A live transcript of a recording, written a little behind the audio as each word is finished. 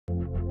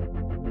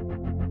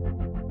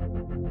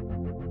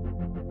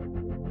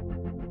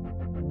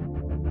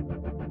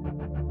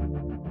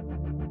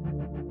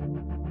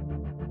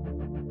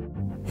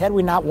Had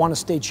we not won a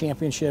state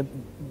championship,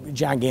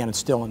 John Gannon's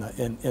still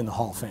in the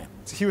Hall of Fame.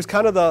 He was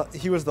kind of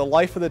he was the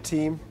life of the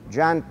team.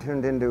 John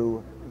turned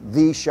into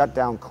the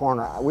shutdown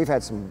corner. We've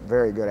had some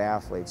very good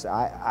athletes.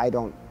 I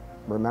don't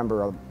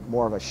remember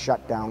more of a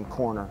shutdown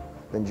corner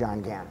than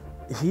John Gannon.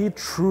 He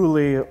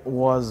truly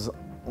was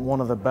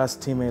one of the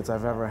best teammates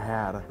I've ever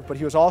had. But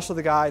he was also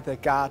the guy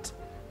that got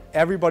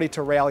everybody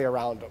to rally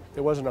around him.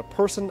 There wasn't a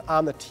person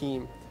on the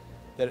team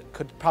that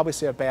could probably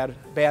say a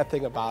bad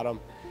thing about him,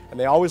 and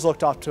they always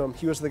looked up to him.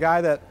 He was the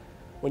guy that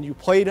when you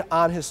played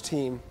on his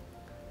team,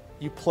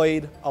 you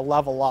played a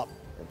level up.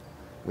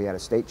 We had a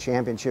state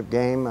championship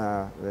game.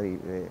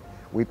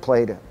 We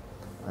played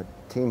a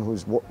team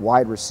whose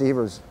wide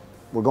receivers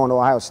were going to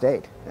Ohio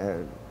State.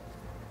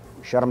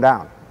 Shut them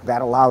down.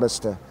 That allowed us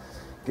to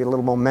get a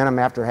little momentum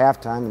after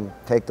halftime and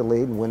take the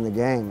lead and win the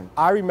game.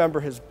 I remember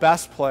his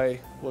best play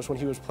was when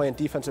he was playing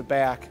defensive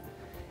back,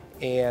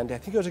 and I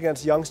think it was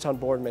against Youngstown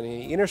Boardman,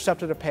 and he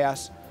intercepted a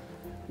pass,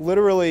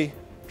 literally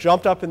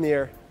jumped up in the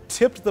air,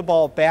 tipped the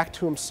ball back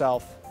to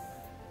himself,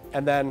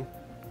 and then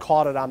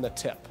caught it on the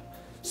tip.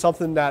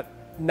 Something that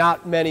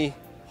not many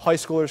high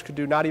schoolers could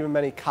do, not even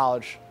many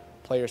college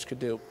players could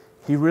do.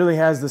 He really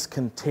has this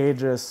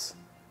contagious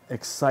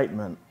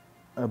excitement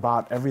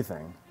about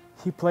everything.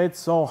 He played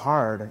so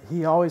hard,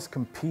 he always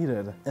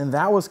competed, and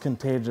that was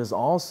contagious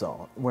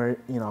also, where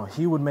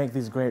he would make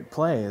these great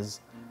plays,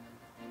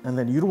 and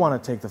then you'd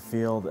want to take the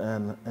field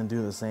and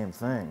do the same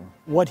thing.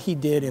 What he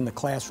did in the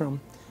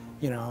classroom,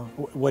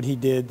 what he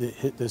did,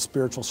 the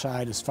spiritual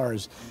side as far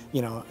as,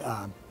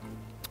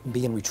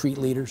 being retreat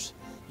leaders,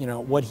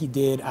 what he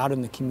did out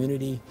in the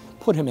community,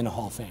 put him in the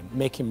Hall of Fame,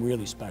 make him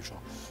really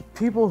special.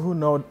 People who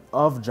know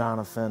of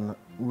Jonathan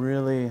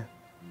really,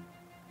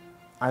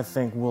 I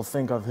think, will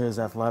think of his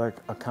athletic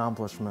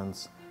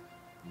accomplishments,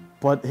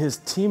 but his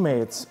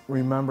teammates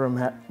remember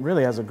him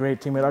really as a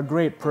great teammate, a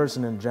great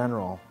person in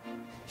general.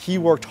 He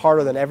worked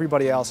harder than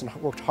everybody else and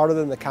worked harder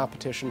than the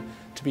competition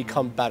to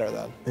become better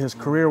than. His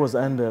career was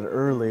ended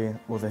early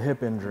with a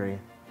hip injury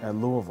at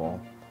Louisville,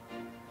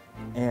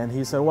 and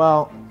he said,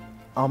 well,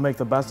 I'll make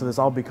the best of this,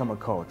 I'll become a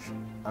coach.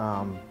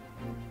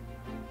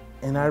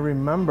 And I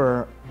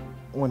remember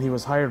when he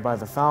was hired by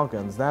the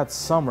Falcons, that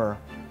summer,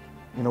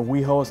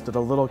 we hosted a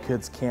little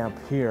kids camp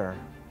here,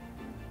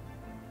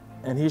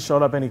 and he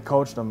showed up and he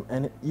coached them,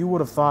 and you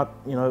would have thought,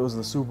 it was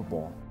the Super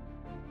Bowl.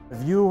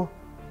 If you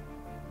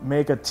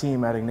make a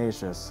team at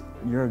Ignatius,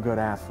 you're a good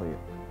athlete.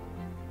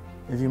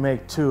 If you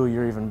make two,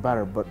 you're even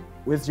better, but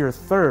with your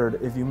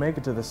third, if you make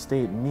it to the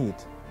state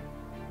meet,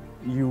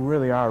 you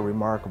really are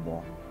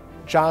remarkable.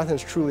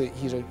 Jonathan's truly,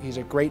 he's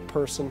a great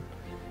person.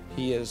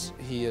 His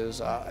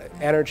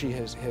energy,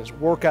 his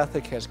work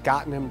ethic has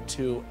gotten him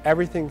to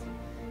everything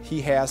he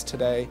has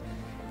today,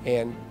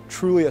 and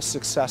truly a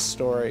success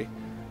story.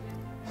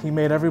 He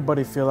made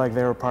everybody feel like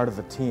they were part of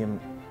the team,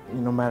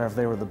 no matter if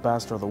they were the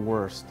best or the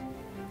worst.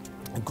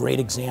 A great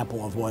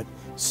example of what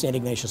Saint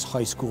Ignatius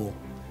High School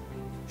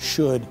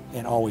should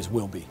and always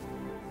will be.